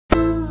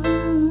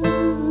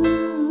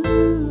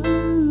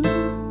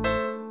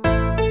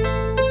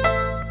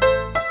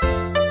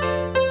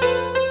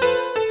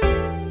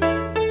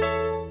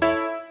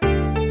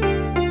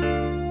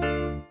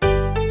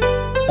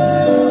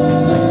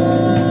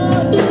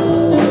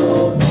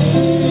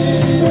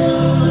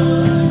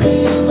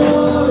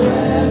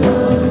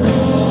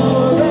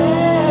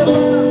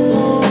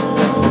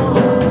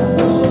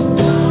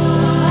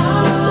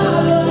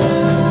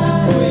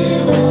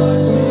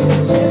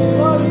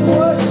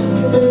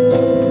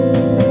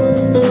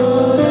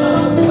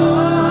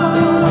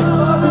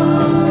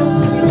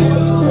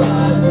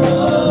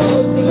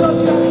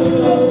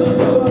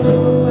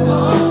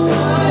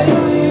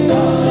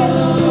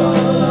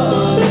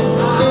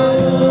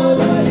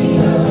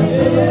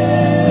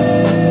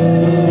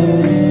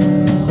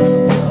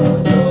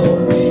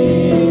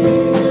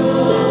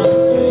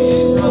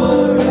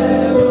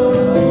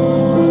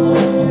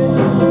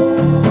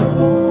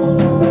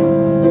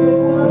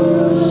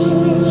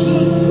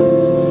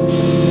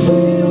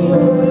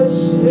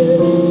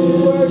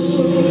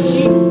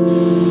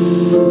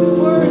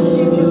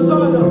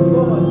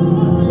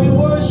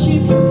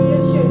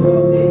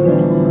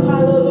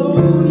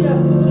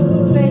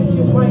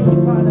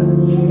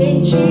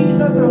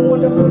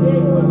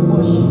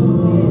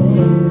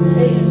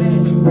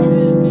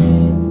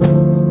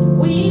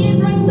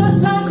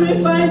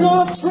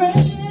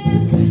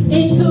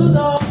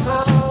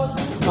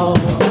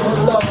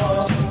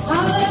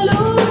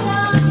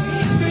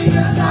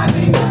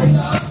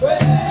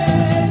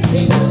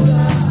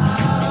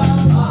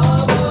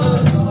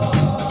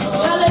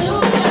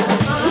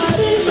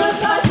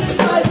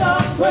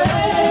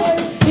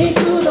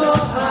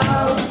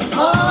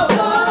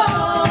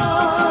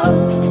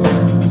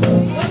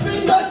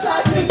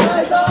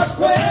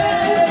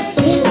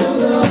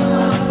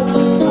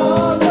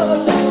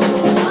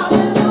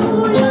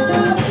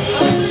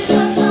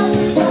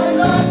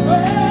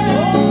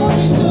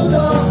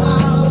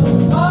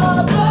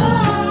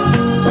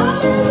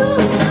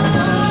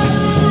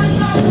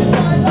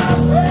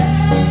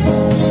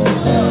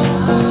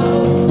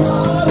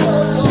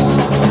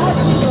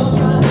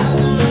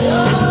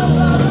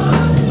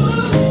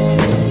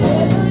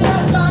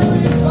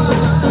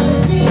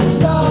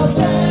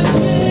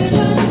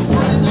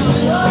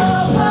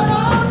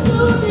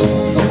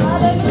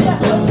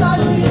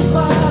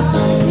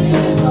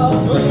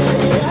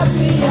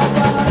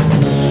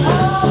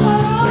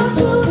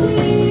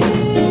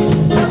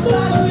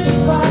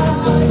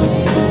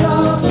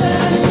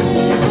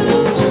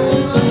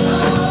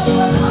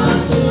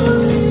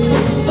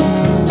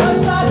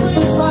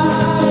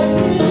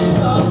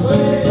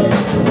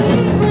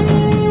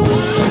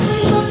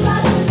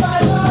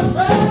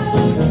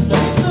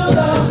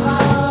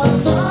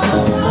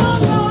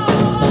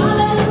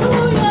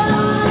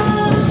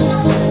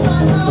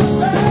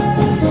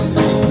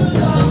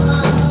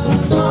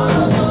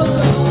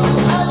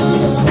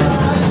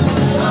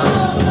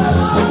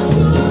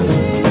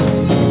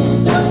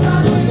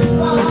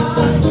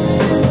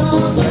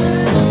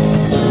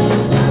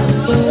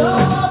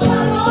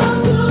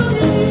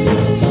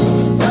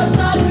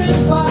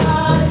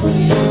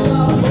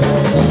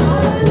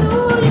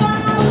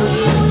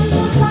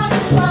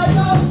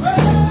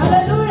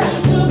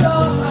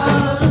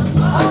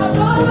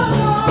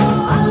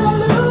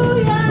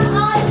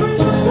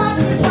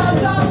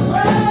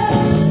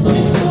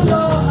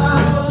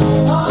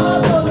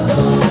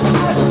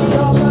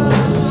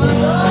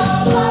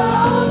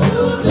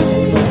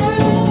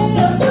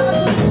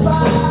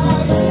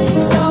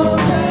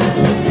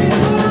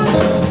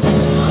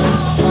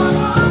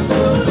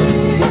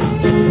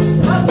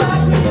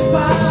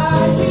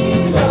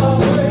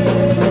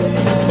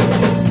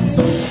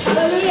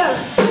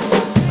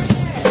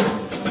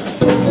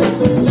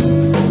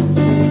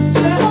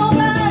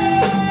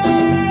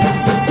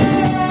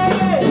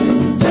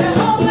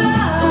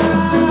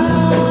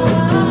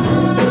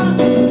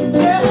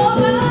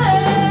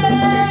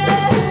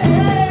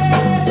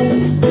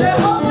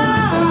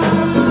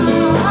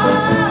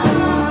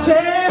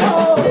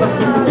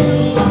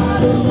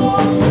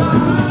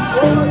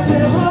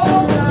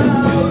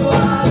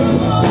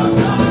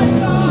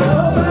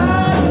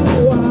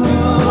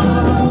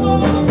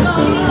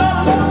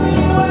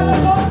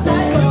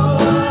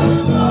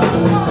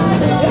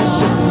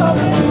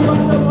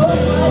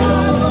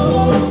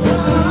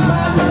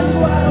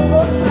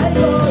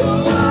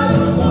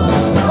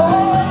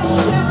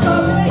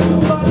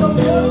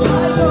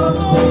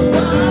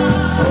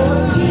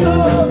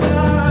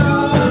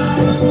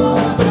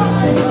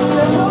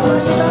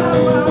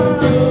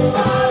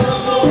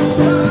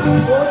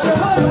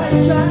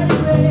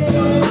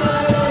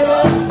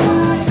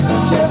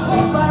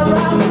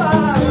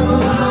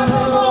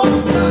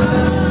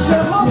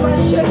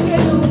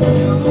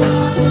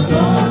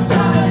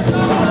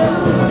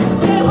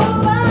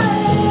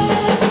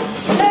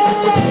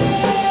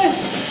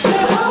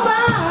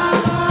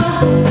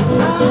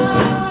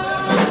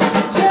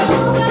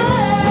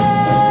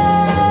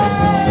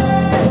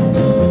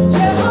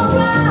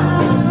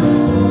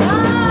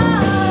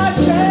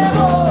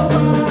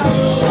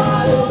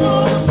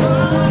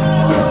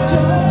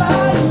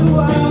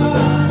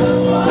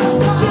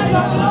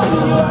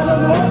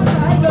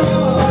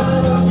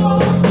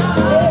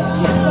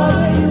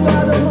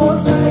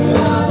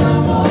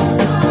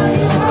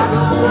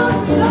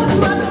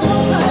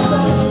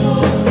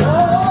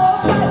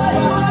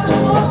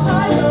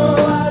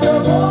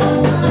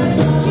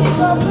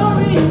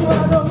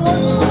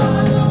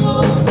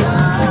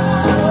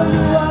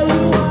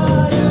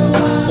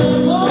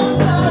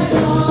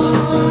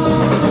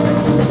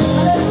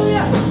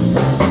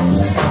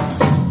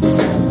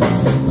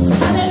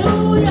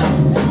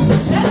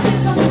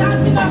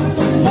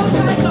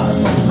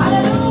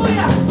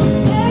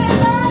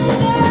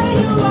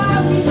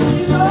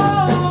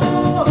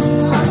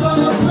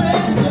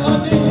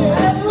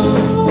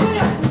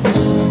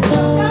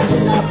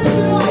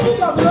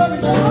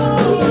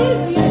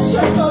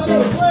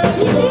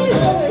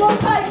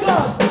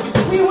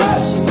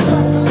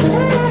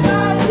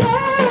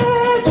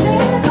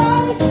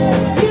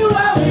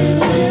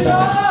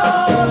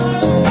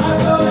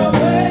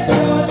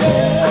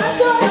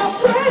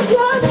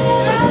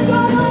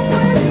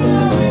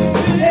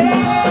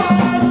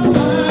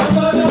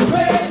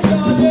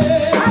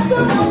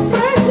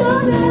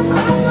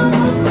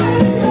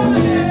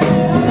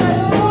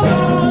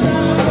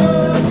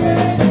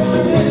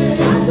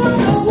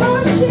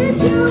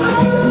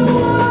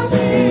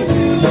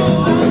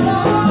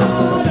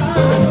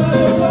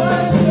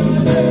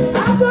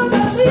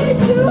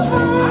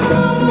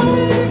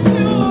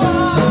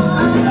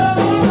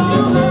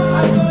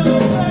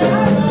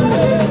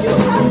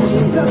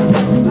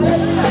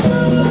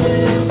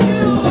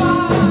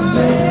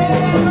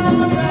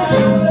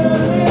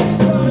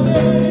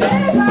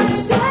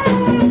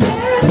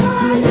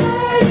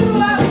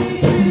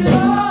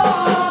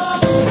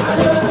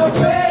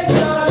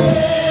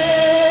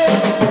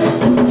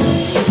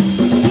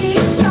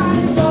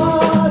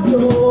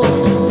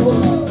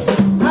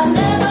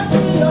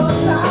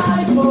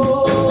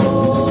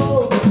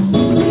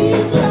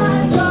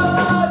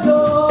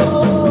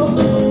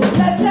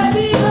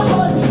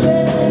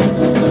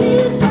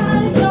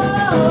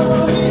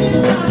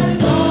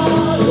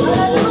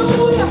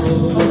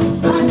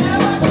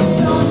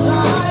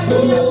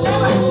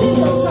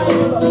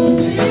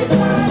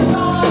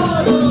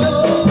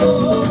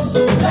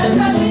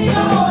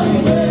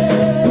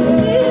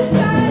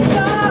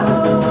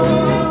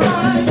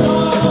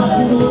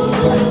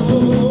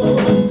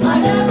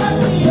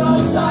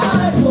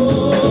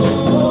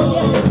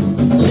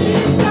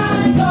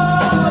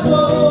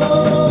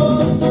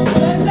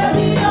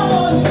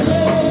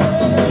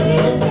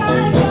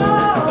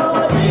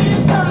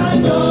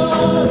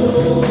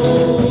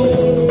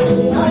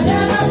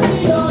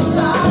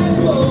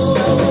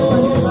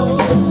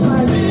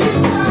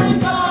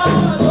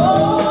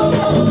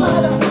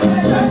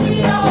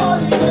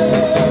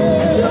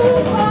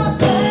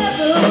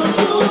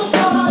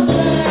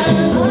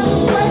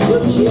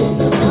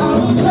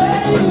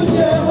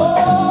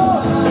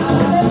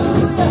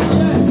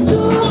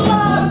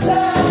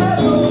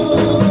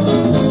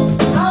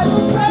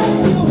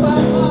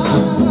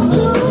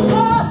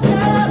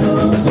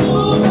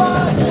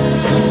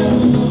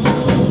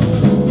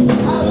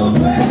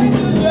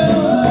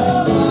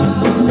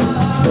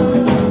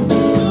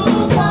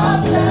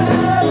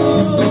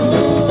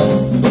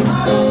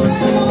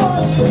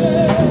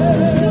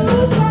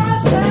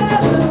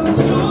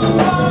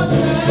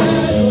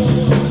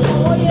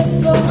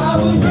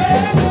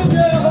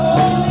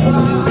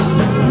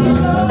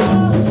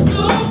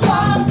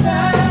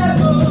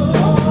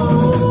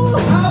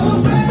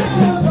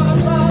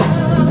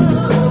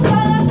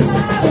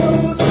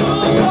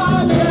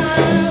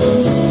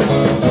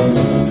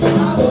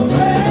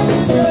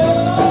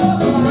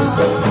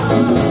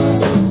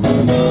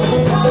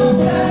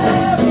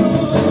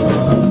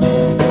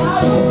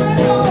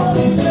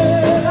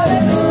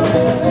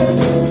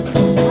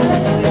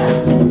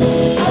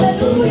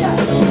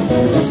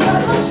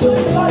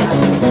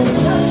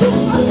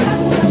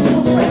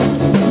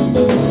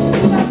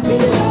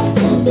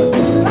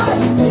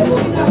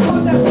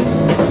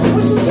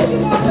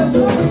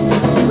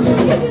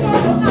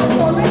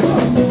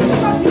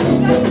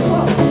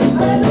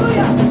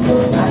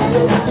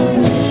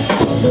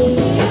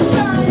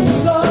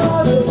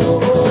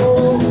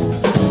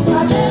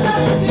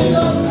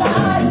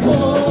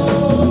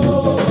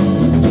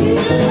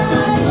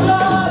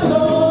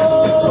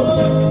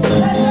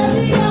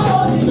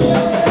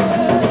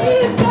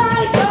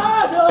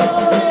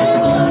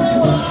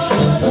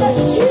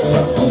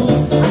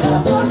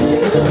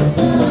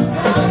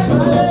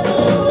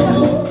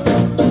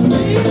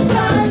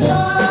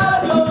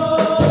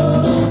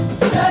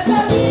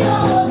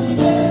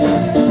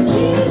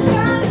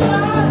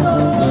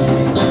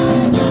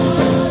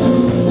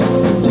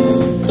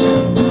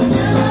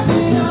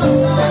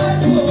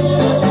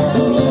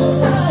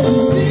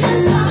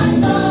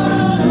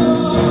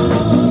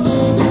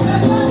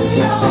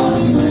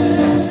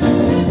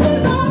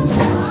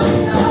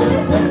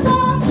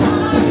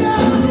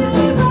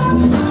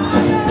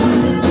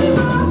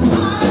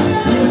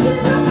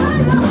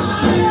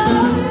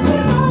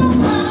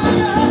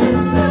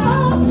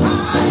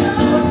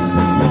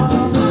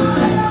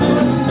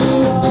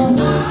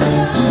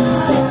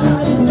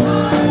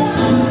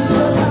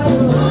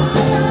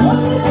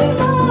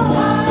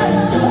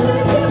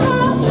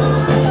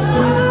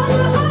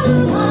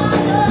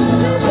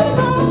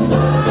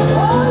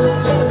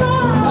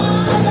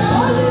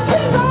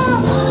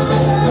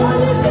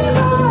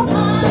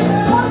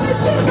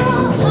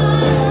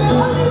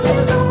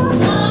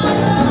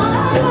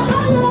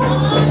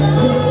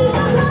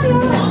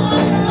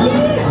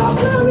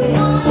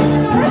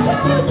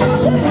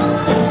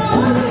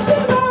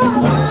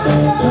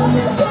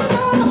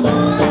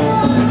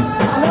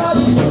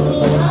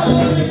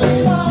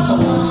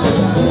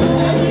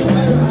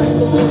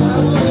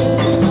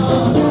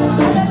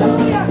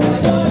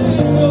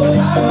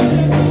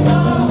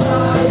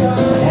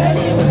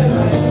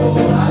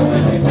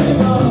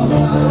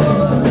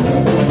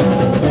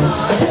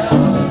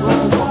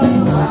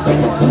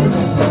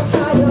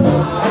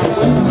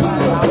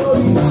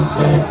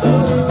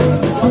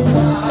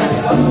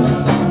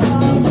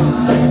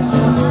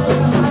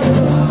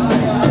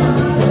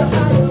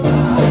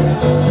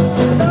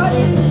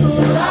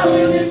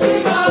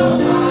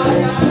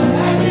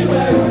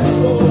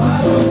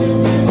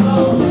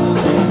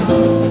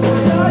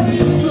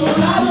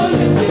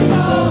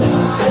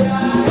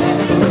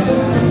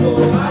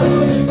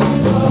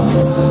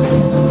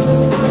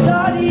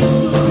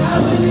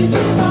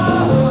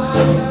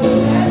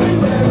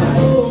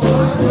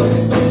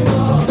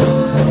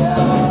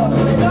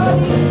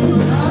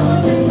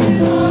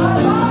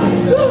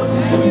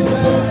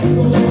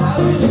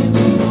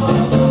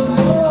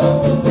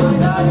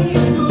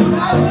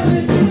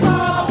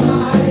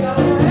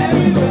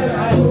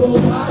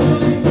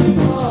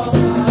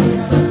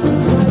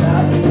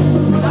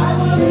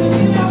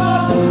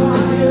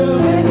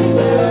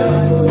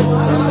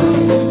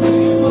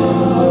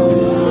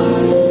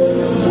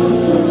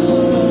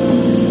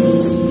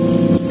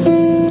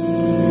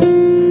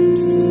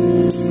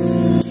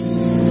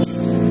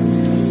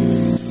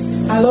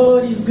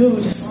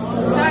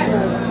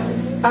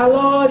Our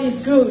Lord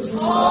is good.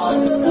 All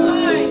the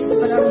time.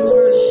 Father, we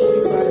worship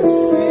you,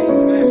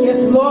 Father. Yes,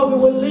 Lord, we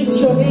will lift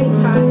your name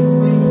high.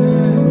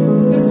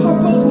 The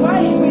purpose why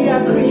we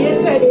are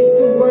created is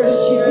to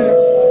worship you.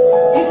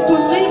 Is to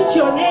lift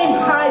your name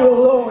high, O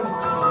Lord.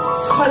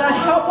 Father,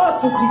 help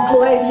us to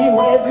declare you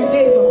every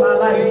day of our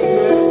lives.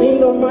 In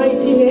the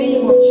mighty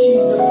name of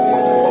Jesus.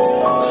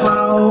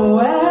 How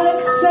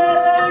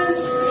excellent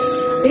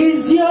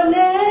is your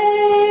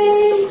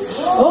name,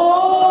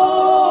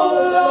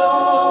 oh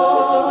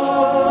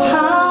Lord.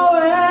 How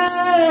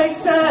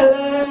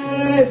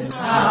excellent.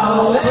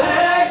 How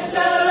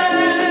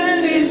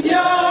excellent is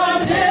your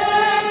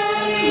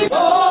name,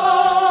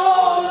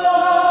 oh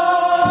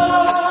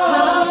Lord.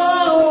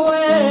 How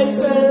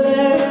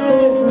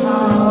excellent.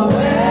 How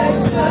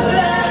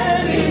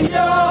excellent is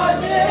your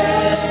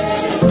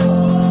name.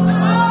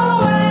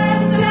 How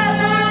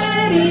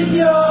excellent is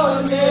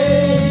your name.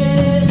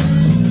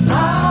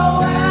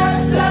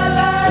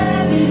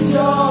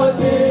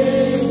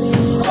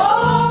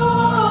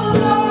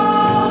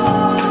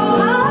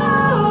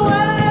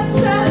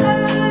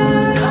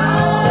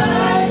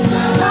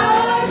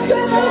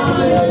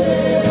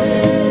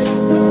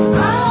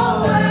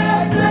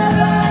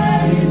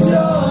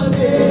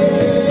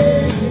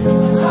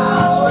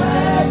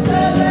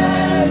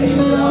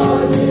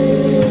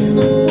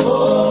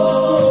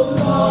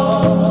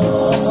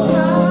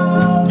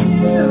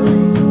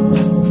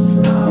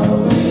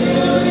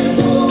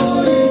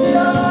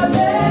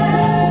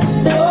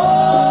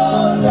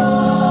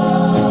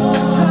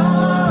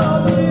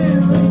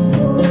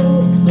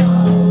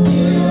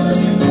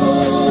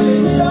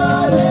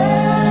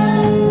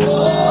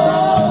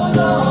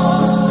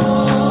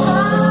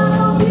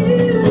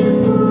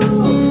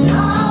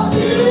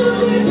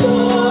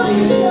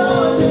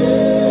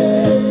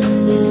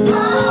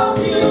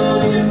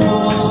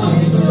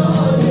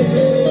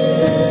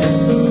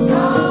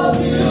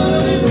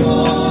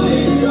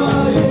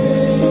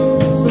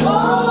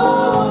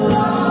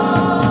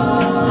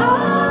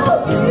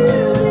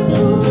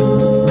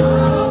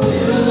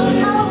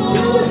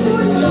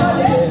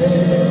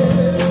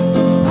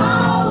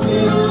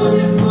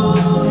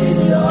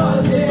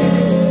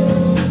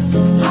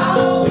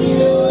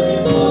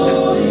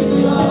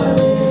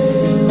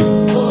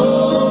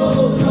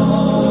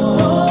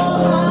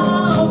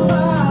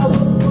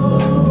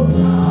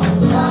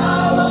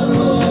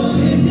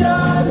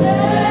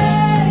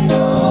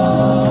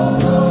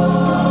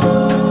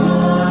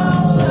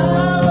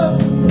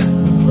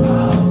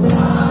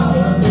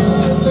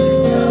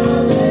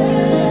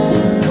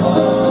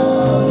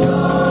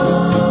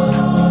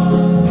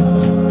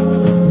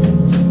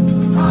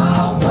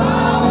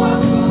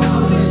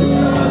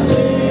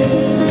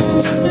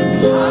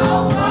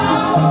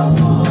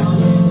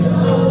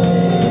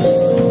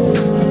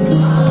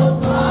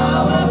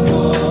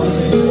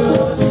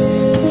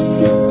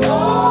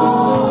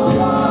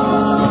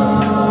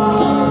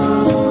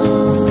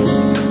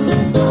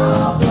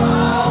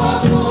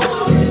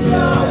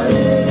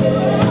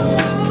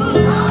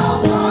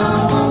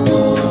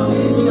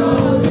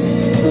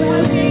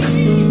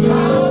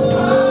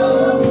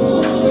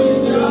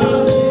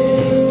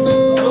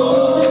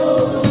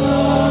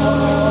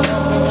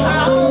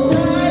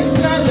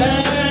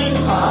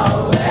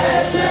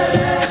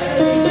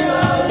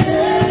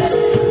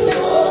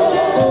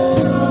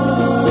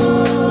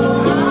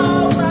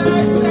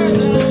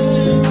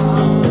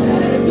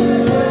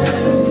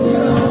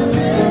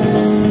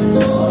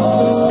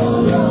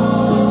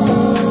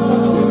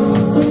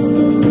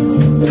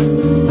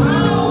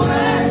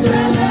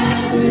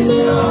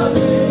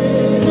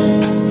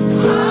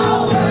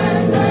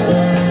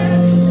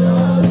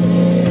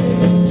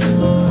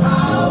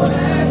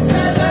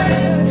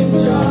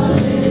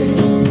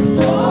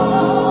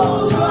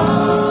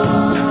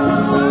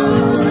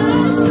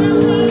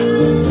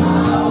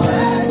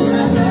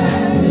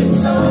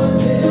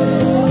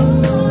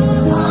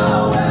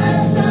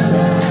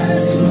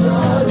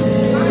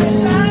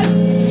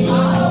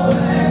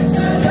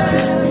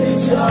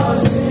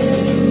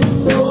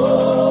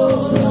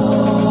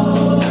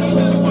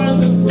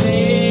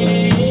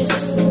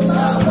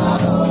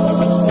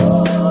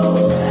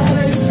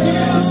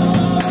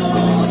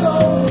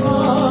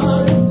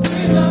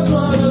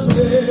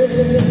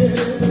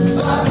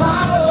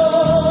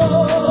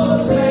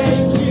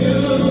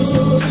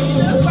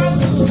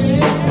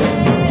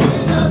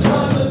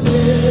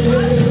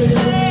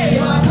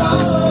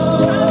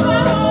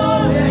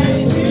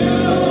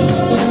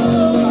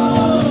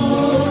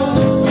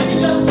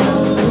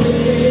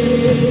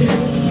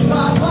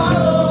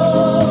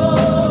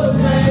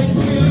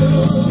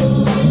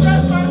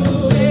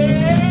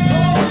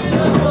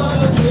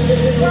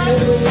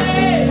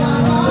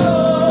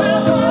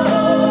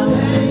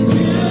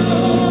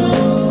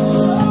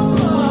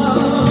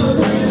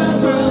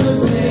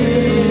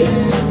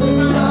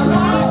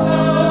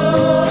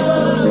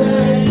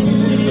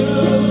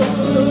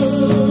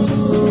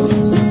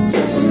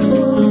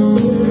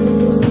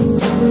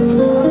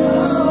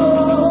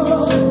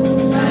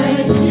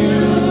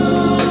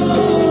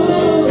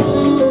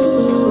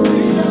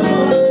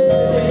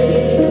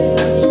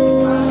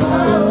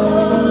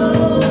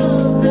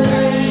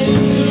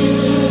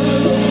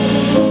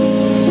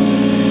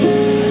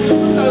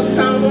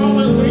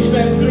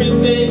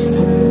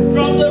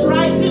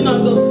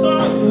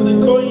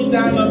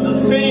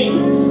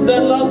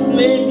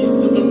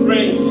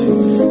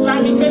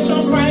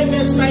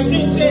 19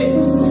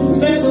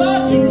 says, the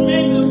Lord, you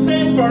remain the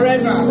same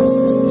forever.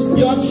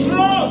 Your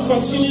throne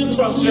continues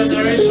from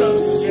generation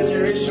to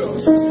generation.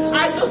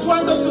 I just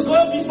want us to go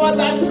before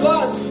that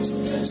God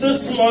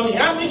this morning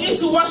and begin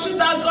to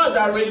worship that God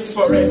that reigns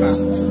forever.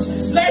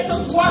 Let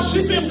us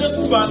worship Him this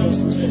morning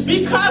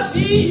because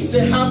He is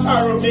the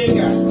Alpha and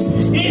Omega.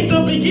 He is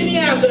the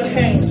beginning and the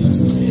end.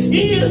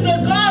 He is the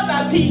God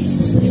that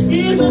is.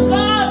 He is the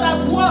God that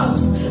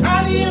was.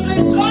 And He is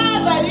the God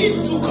that is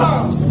to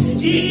come.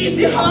 He is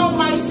the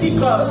Almighty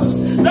God,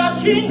 the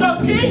King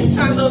of Kings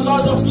and the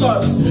Lord of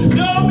Lords, the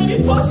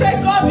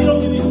omnipotent God, the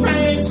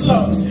omniscient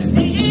Lord,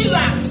 the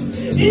healer.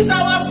 He's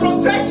our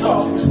protector,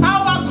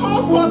 our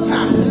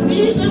comforter.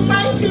 He is the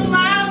mighty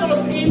man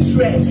of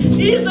Israel.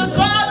 He is the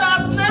God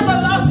that has never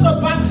lost a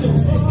battle.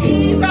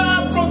 He is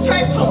our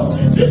protector,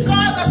 the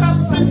God that has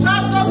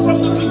preserved us from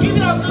the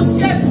beginning of this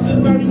year to the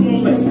very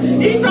moment.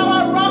 He is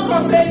our rock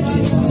of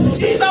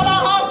ages. He is our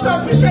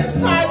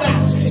all-sufficient Father.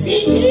 He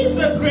is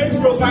the great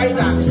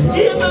provider.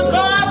 He is the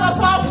God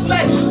of all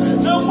flesh,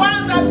 the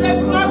one that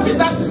there's nothing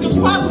that is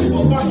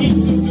impossible for Him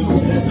to do.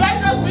 Let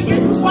us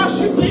begin to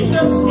worship Him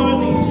this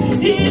morning.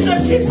 He is the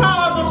keeper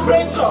of the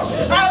creator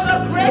and the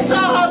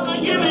creator of the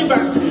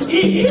universe.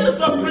 He is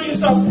the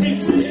Prince of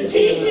Peace.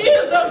 He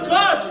is the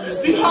God,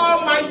 the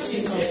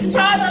Almighty.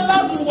 Father,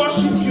 Lord, we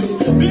worship you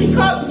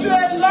because you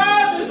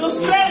alone is the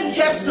same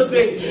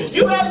yesterday.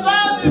 You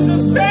alone is the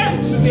same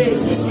today.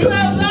 You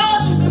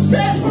alone is the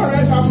same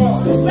forevermore.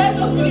 Let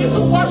us begin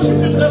to worship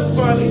Him this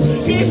morning.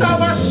 He is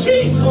our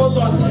shield, O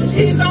Lord.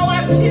 He is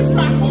our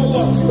keeper, O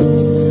Lord.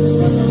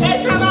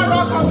 Eternal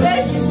rock of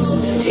ages.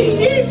 He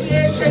is the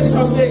ancient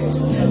of days.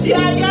 The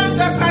I am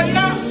that I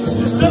am,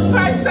 the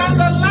first and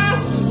the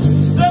last,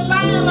 the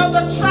Lion of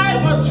the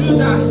tribe of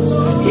Judah.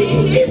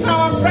 He is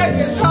our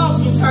present help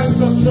in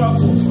times of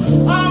trouble.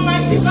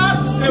 Almighty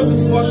God, we say we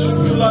worship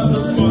you, Lord,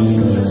 this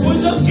morning. We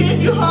just give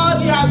you all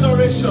the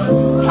adoration,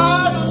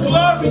 all the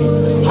glory,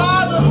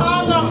 all the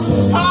honor,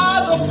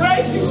 all the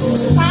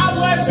praises.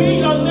 Hallowed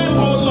be your name,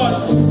 O Lord.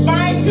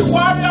 Mighty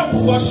warrior, we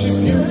worship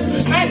you.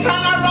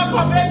 Eternal rock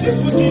of ages,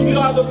 we give you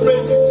all the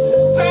praises.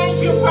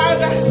 Thank you,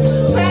 Father.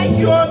 Thank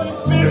you, Holy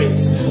Spirit.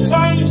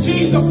 For in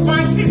Jesus'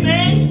 mighty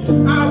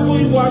name, I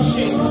will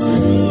worship.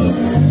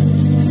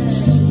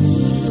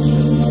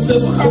 The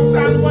book of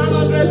Psalm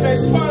 100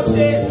 verse 4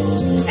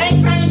 says,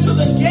 enter into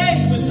the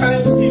gates with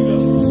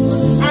thanksgiving,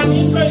 and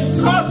into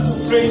His courts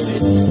with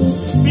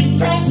praises. Be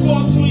thankful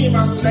unto Him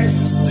and bless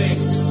His name.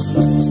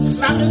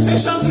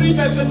 Lamentation 3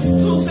 verse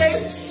 22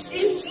 says,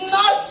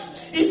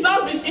 it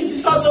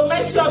is of the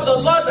mercy of the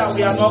Lord that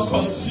we are not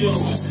consumed.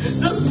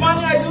 This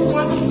morning I just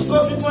want us to go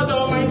before the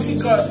Almighty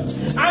God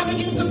and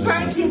begin to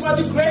thank Him for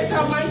the great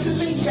and mighty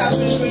things He has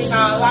been doing in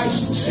our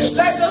lives.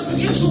 Let us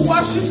begin to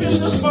worship Him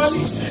this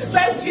morning.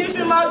 Let's give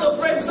Him all the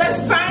praise.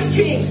 Let's thank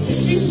Him.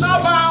 It's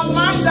not by our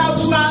mind that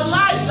we are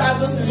alive at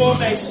this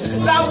moment,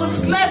 that we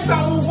slept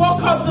and we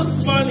woke up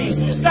this morning,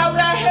 that we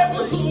are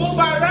able to move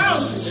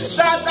around,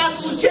 that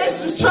we came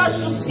to church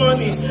this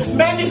morning.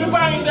 Many people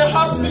are in the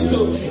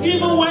hospital.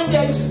 Even when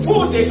there is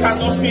food, they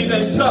cannot feed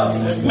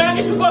themselves.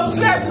 Many people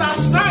slept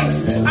last night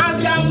and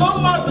they are no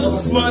more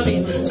this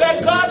morning. But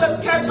God has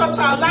kept us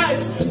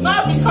alive,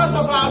 not because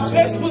of our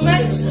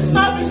faithfulness,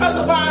 not because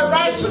of our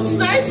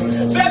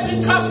righteousness, but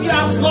because He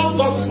has loved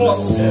us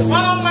first.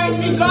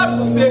 Almighty God,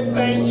 we say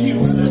thank you.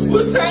 We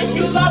thank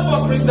you, Lord, for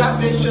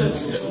preservation.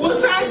 We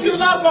thank you,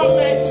 Lord, for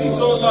mercy,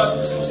 oh Lord.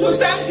 We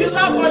thank you,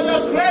 Lord, for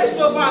your grace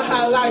over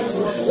our lives.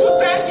 We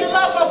thank you,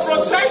 Lord, for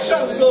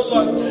protection, oh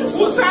Lord.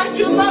 We thank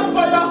you, Lord,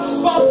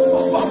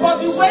 for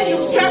the way you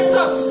kept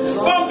us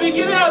from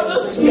beginning of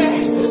this year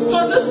to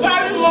this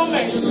very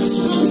moment, to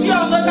see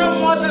another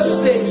Mother's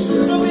Day,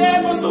 to be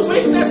able to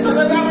witness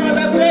another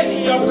Mother's Day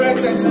in your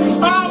presence.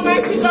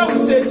 Almighty God,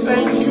 we say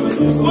thank you.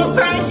 We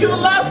thank you,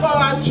 Lord, for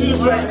our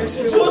children.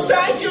 We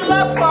thank you,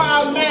 Lord, for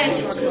our men.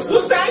 We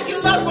thank you,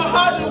 Lord, for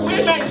all the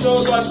women, oh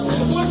Lord.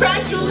 We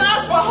thank you,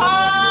 Lord, for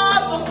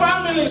all the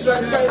families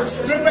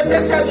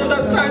represented in the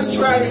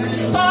sanctuary.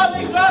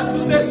 Holy God, we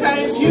say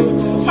thank you.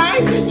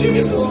 Mighty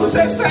Jesus, we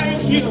say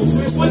thank you.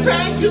 We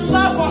thank you,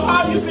 Lord, for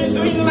how you've been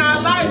doing in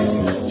our lives.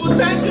 We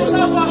thank you,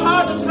 Lord, for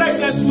all the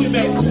pregnant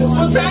women.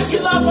 We thank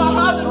you, Lord, for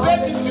all the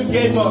babies you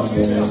gave us.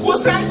 We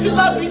thank you,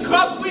 Lord,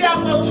 because we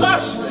have no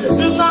church,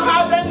 do not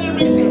have any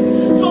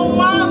reason to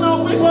mourn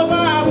or weep over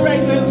our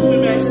pregnant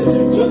women.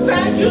 We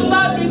thank you,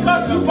 Lord,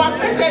 because you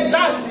perfected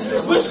that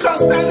which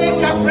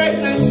concerning their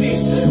pregnancy.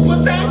 We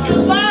thank you,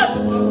 Lord,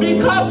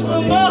 because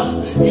we know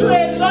you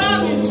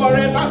alone is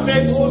forever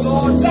faithful.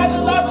 Let the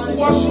Lord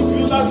worship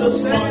you, Lord,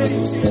 this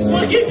morning. We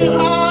give you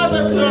all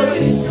the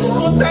glory.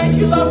 We thank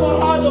you, Lord, for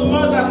all the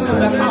mothers in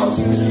the house.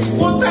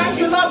 We thank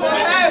you, Lord, for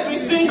every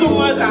single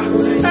mother,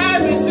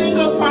 every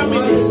single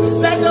family.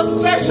 Let us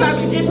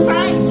especially give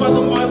thanks for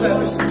the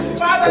mothers.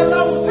 Father,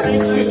 Lord, we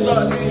thank you,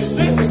 Lord.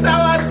 This is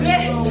our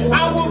day,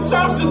 and we've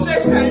come to say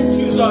thank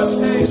you, Lord.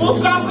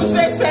 We've come to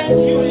say thank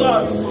you,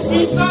 Lord.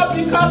 It's not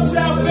because we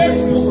are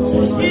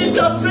faithful. It's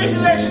your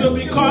privilege to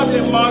be called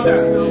a mother.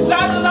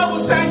 Daddy Lord,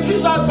 we thank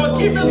you, Lord, for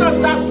giving us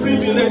that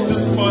privilege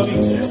this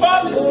morning.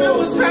 Holy Spirit,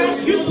 we thank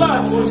you,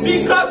 Lord,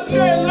 because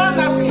you alone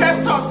has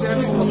kept us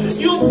true.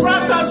 You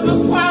brought us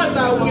this far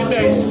that we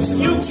made.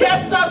 You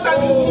kept us and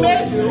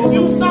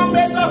you've not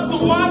made us to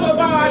mourn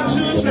over our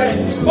children,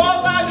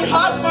 over the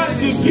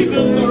husbands you've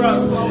given to us.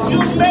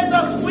 You've made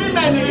us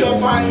women in your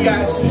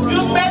vineyard.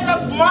 You've made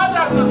us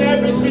mothers in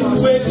every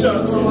situation.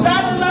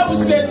 Daddy Lord,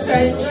 we say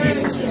thank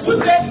you. We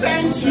say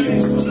thank you.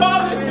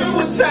 Holy Spirit,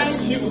 we thank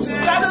you.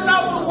 Daddy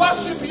Lord, we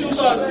worship you,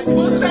 Lord.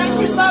 We thank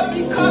you, Lord,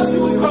 because you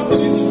will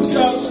continue to see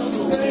us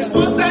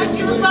through. We thank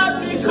you, Lord,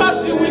 because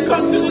you will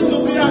continue to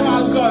be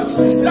our God.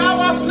 That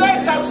our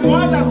place as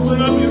mothers will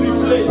not be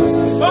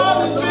replaced.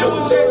 Holy Spirit,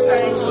 we say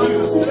thank you.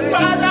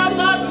 Father,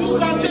 Lord, you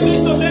continue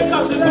to make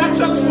us the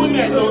righteous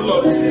women, oh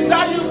Lord,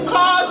 that you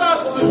called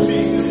us to be.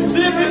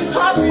 The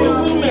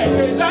responsible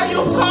women that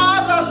you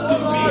called us to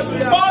be.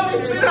 Holy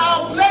Spirit,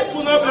 our place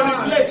will not be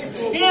replaced.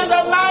 In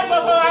the life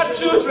of our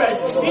children,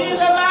 in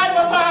the life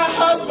of our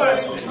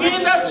husbands,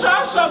 in the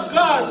church of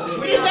God,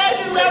 in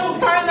everywhere we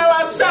find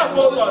ourselves,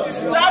 oh Lord,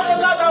 that the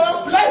Lord,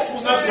 our place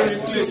will not be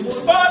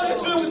replaced. Holy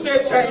Spirit, we say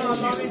thank you.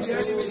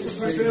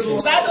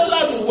 That the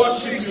Lord will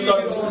worship you,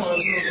 Lord, this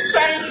morning.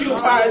 Thank you,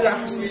 Father.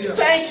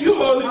 Thank you,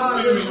 Holy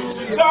Spirit.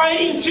 For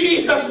in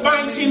Jesus'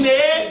 mighty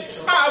name,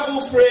 I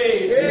will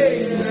pray.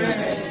 Amen.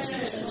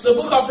 The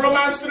book of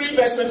Romans 3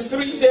 verse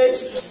 23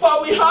 says,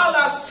 for we all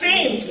have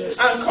sinned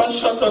and come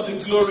short of the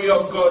glory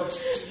of God.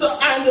 So,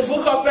 and the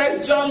book of 1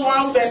 John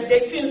 1 verse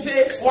 18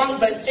 says, 1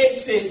 verse 8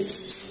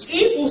 says,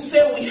 if we say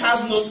we have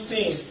no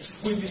sin,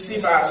 we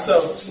deceive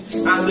ourselves,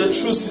 and the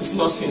truth is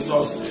not in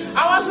us.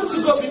 I want us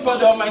to go before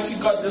the Almighty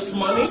God this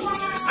morning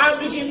and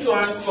begin to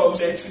ask for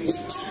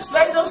mercies.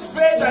 Let us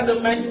pray that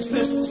the mercies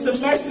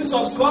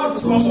of God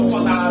will come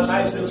upon our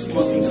lives this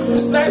morning.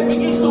 Let's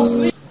begin to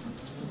plead.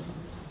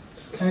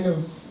 It's kind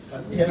of,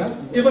 yeah,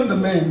 even the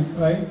men,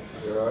 right?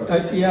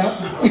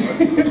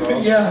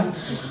 Yeah.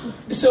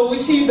 So we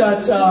see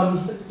that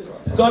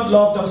God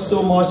loved us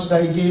so much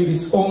that He gave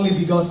His only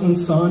begotten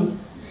Son,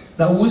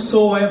 that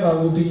whosoever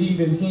will believe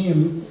in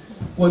Him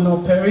will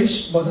not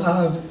perish but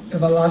have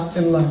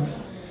everlasting life.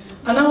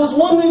 And I was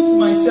wondering to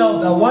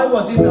myself that why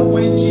was it that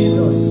when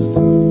Jesus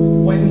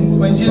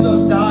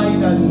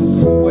died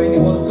and when He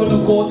was going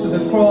to go to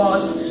the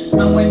cross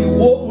and when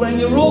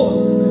He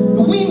rose,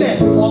 the women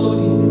followed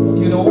Him,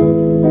 you know.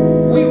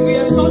 We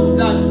are such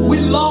that we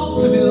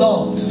love to be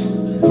loved.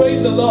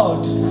 Praise the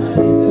Lord.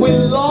 We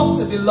love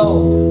to be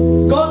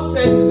loved. God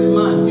said to the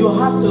man, you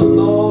have to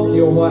love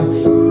your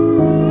wife.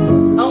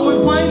 And we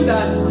find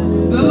that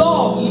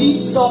love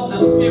lifts up the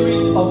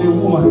spirit of a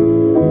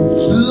woman.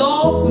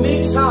 Love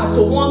makes her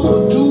to want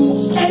to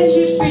do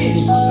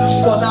anything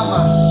for that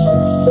man.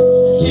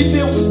 If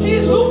you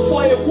look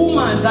for a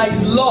woman that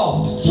is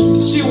loved,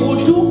 she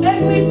will do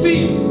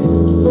anything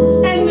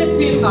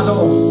at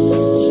all.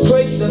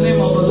 Praise the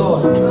name of the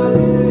Lord.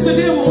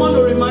 Today we want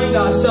to remind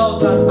ourselves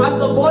that as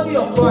the body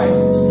of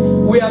Christ,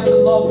 we are to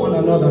love one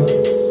another.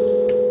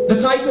 The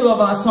title of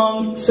our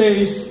song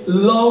says,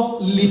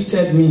 Love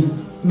Lifted Me.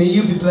 May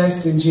you be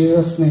blessed in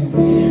Jesus' name.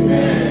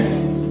 Amen.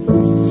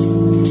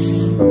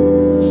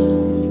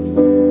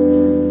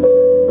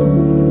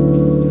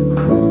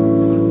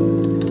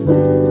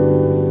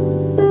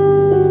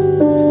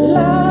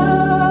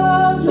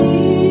 Love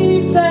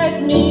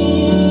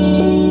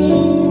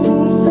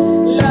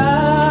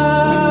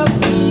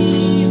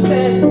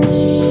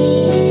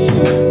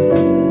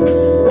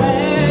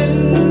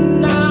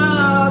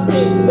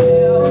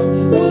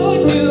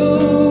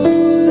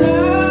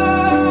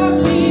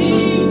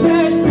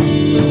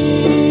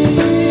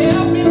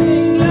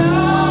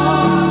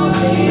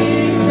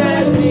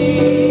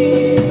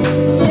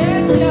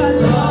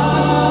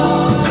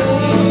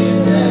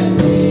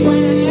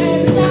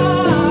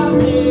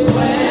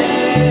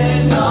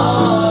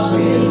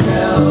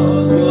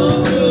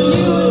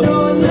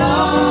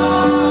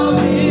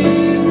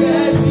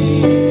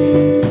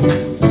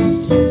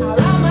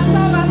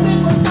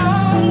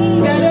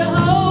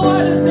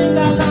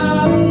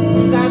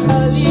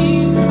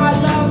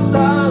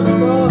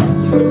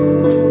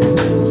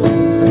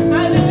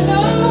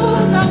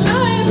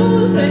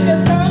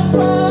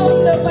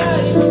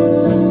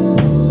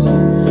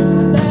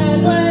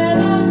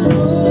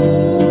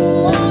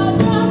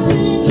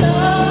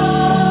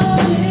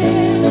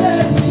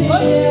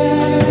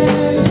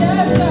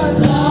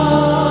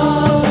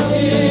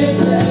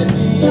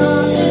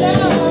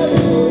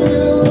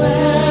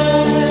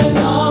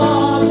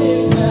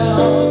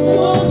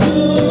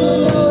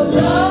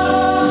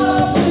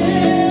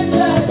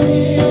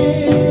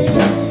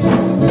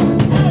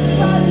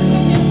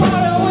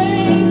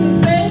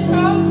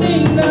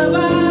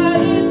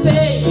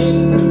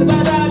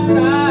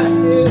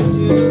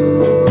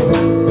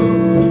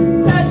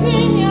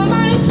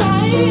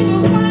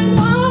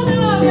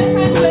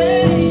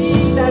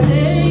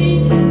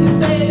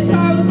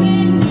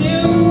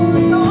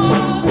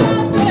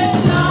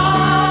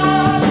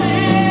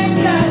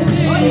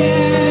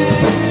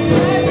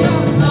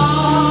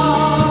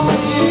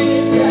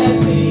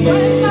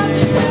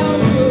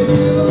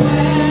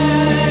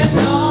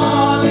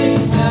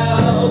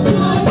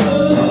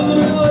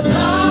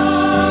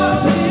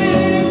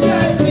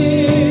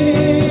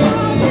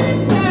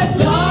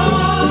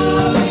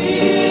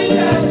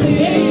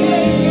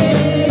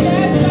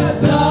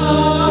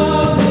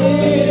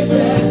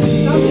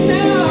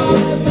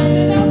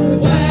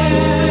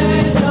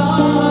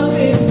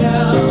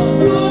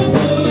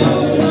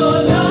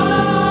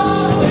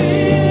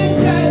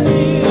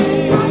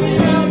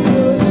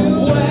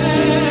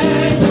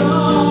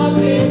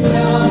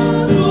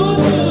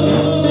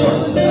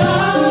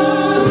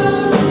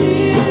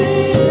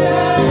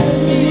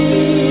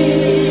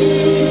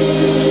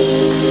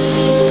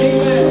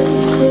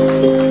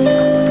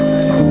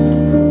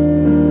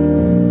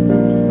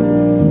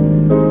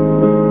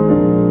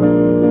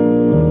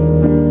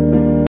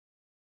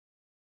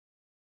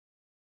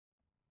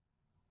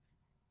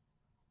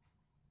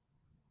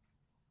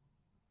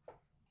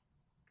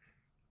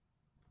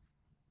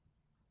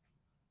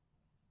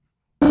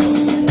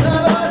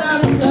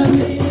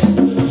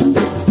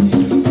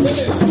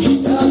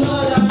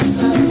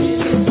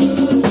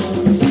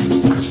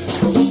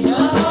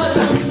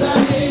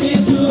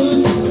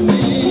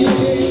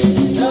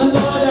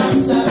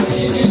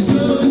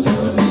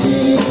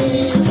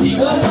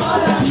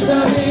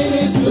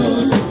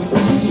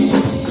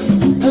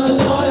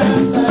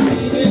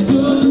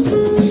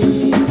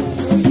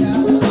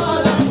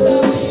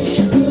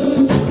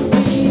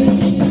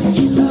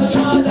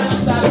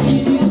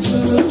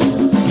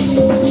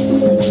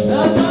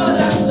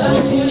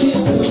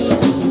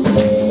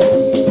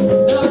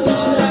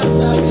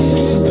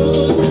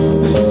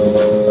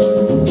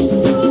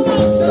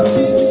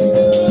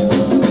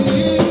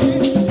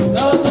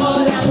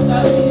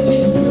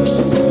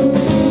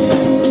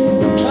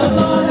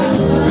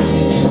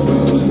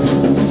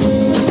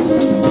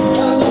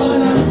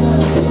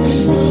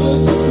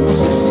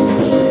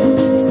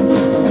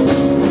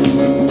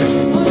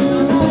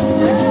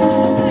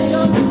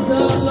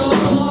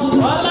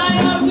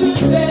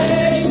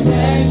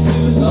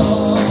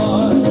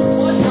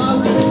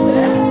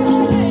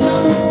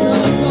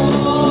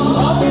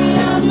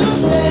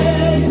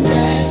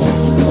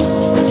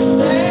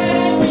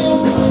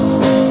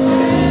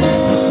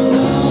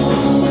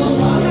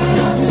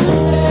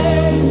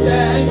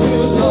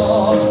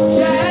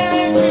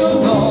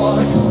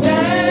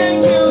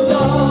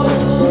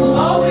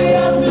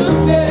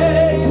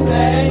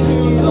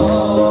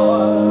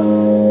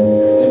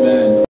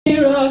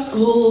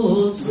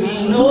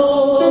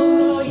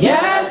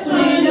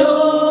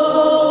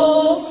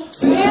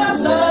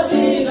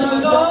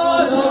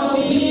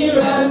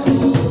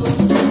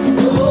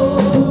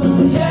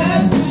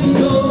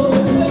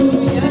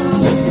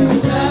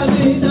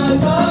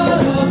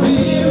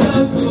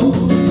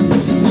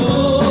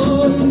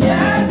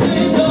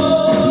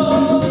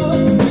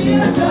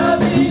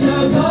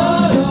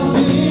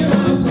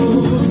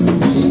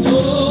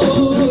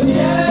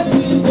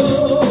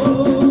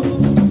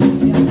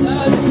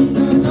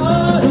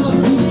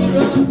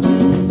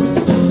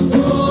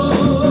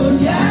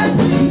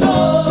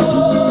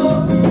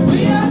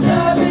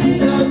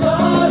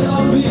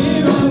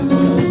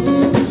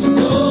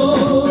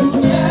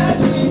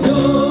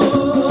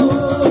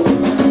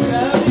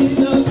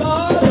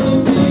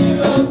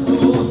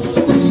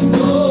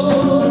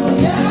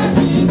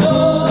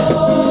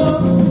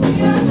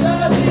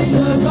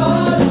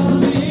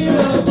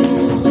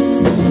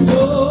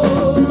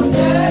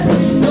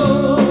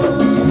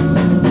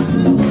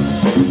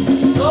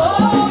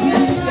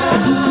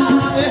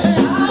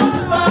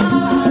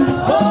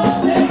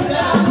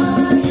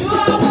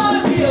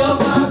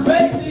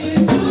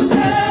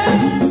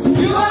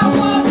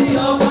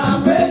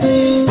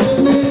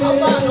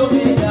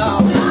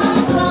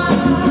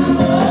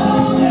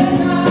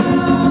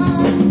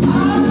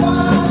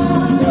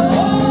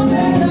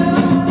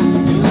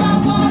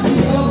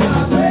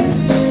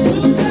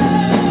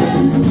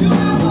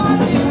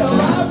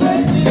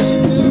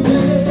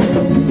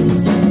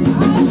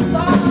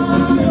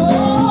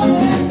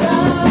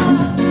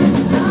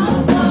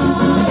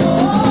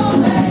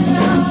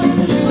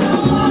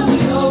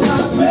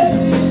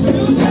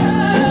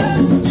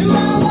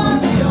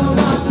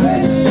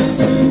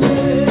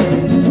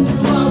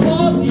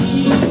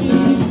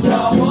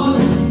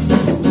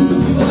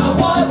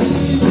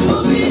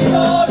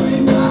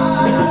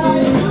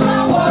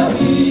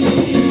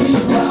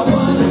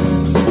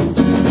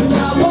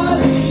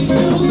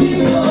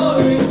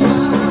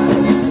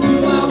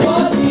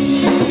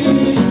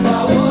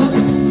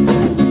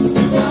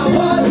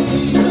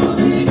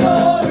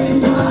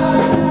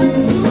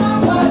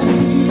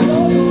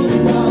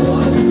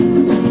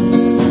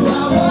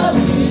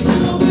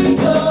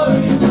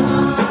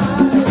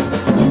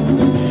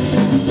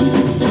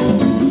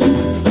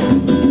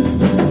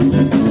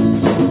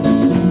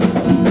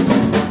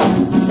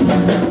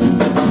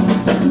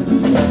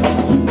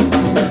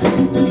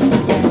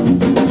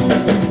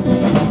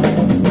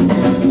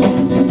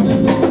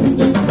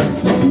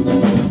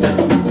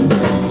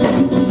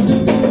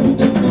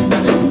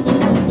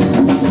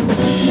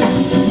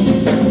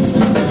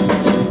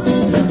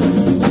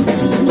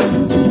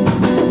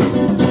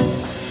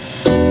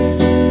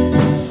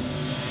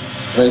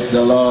Praise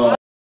the Lord.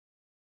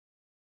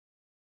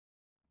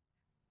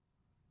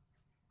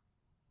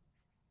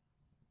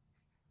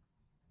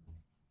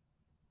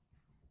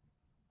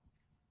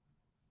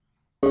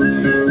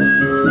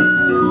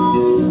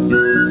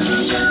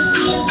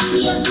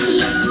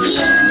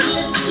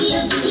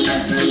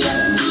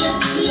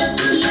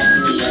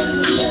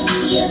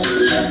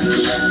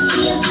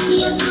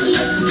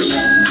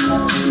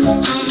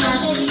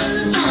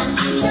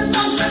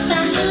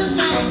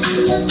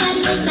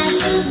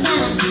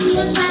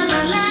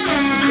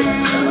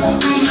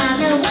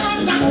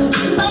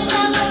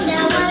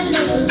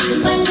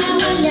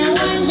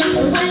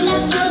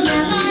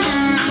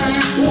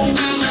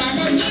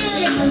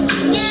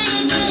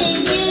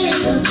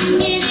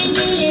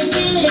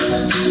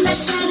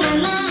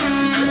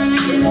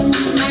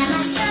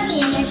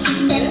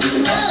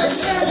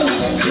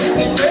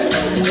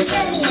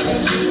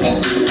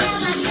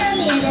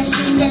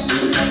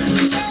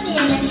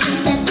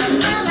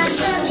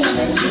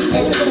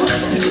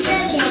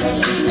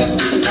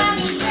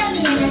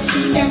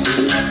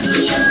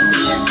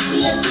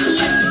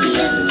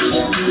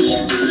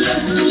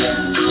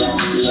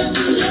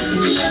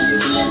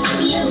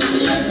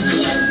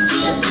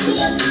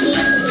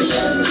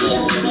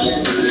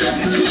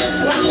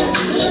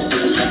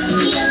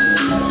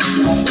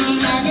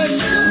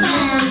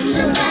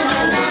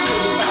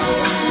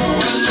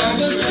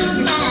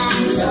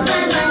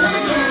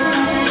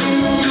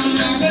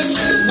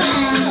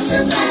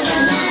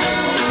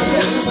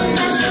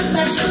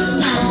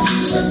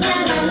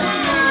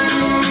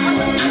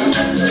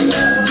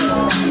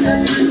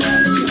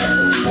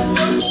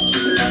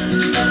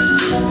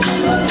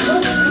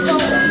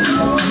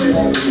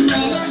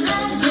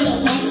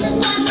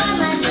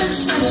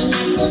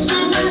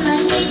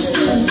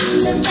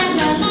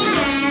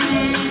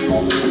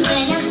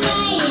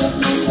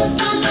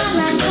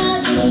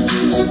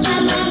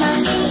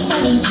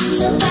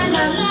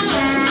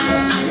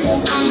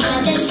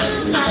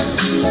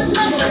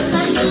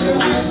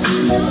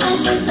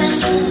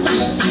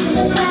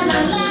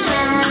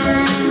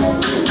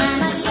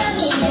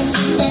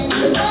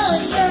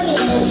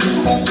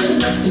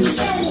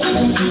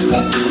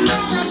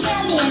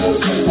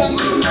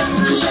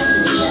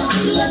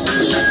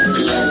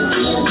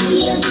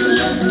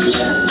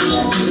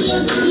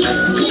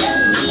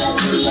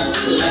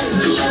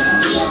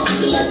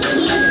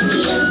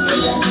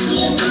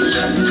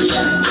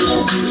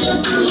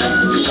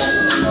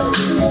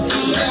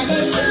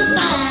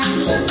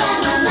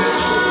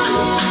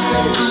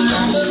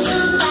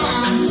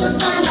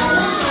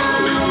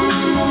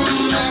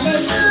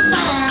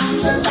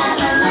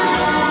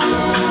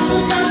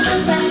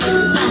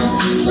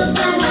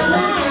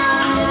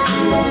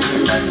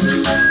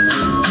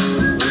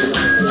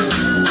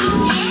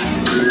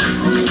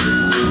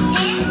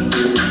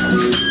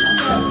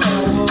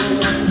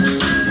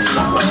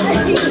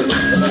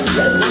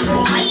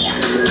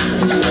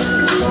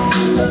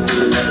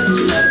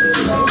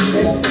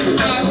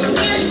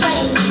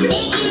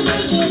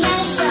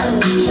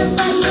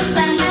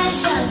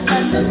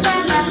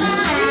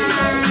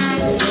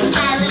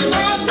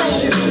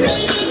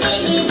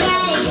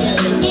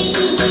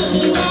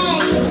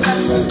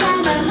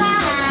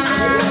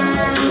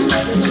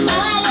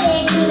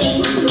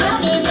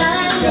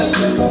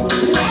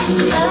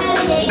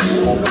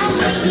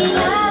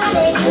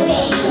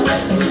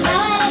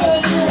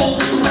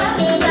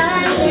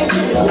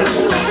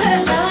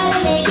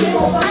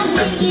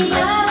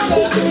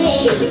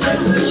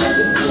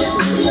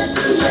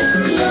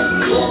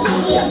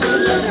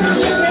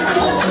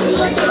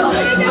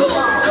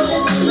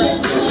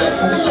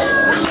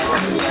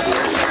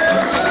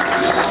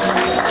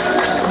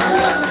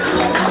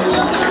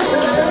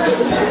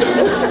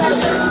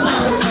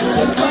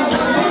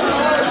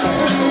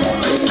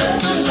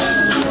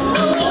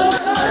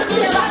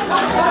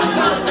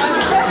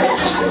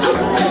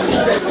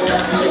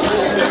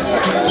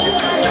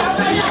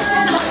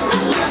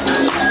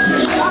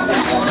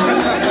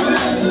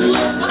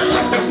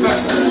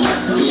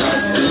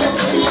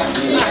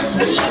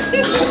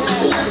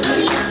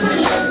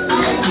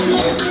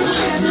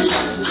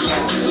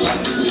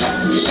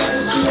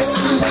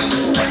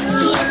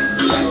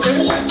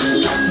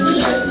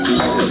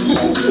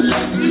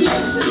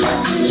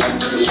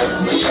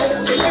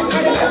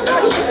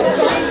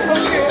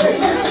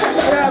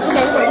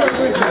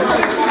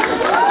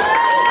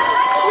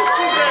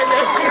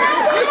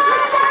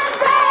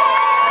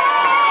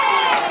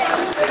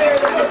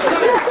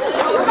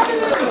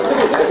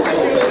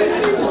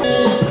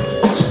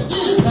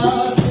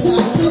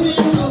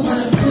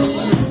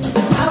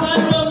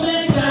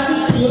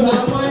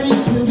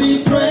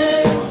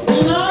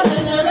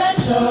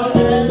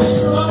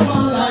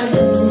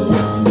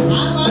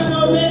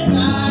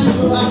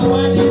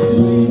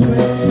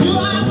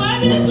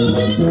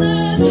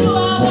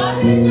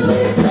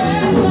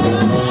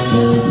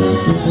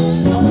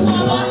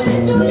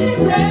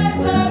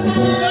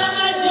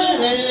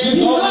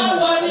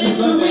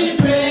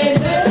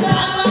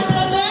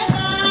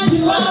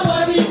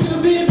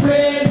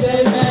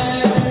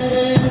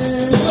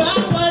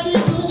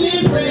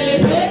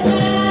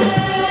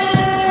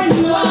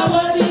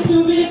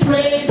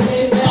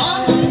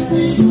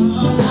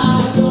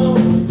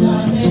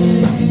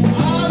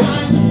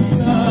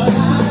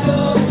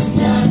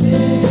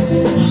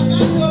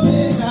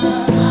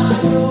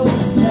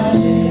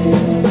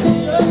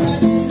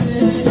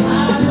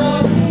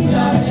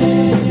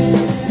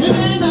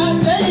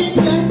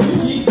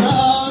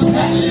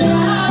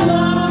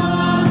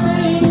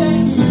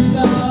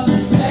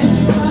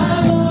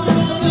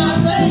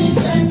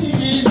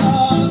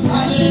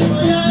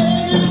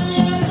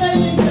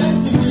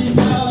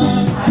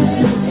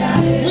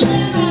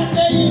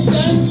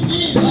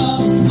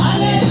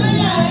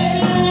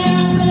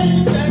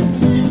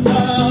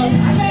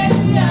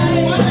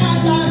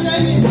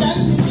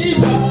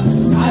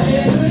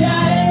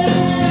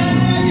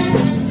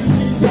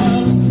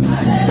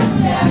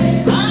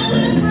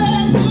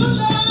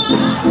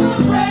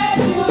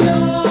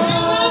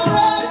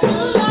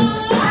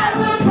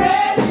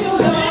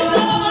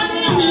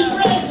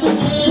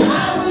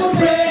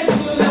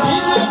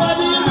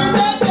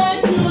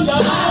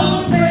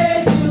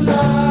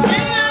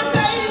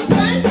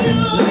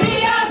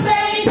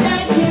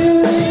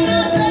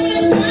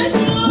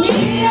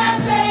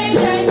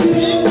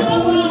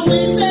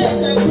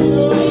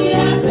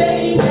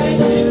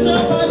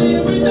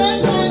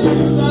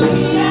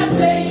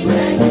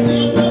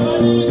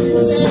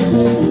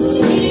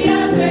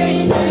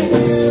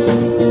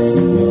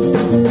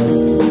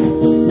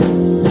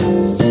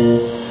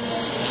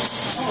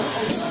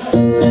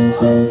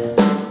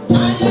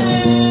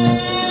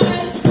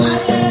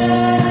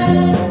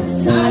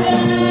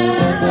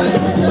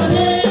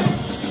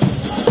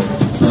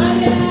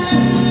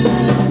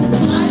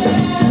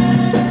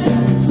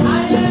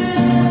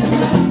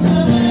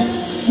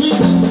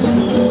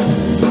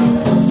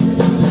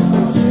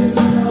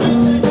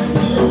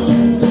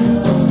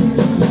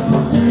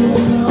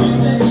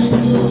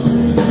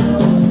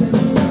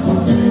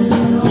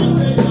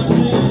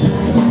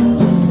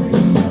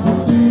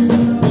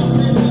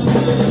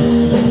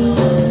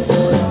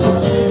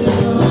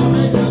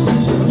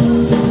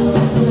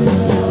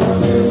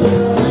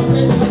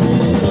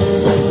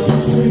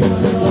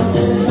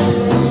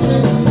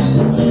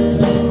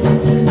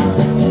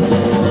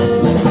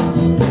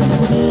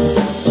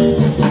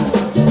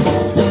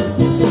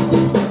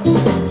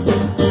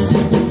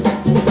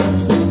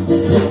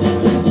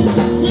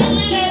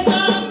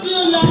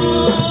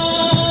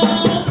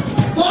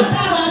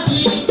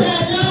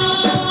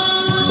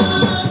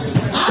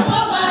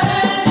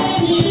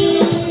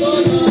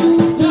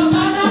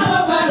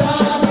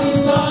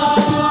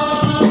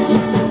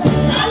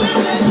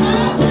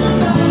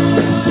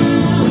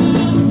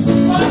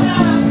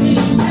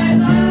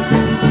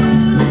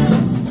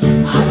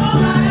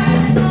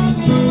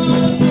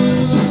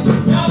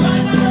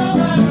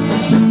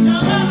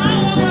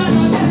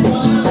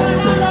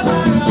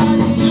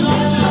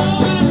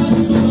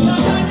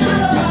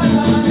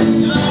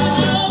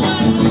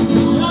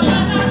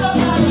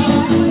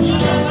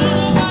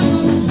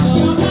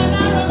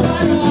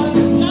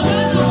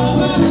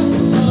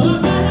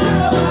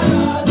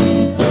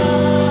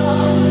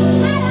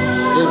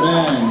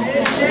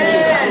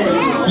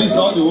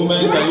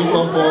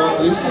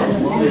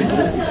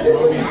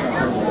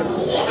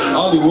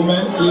 All the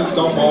women, please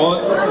come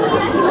forward.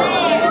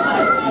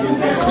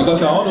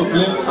 Because I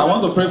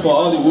want to pray for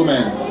all the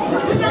women.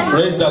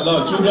 Praise the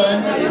Lord.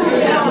 Children,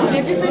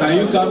 can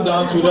you come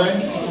down, children?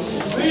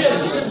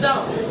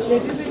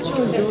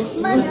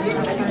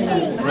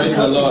 Praise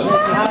the Lord.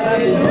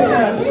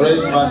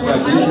 Praise Master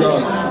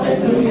Jesus.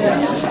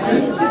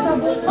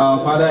 Our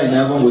Father in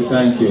heaven, we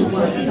thank you.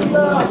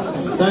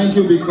 Thank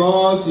you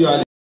because you are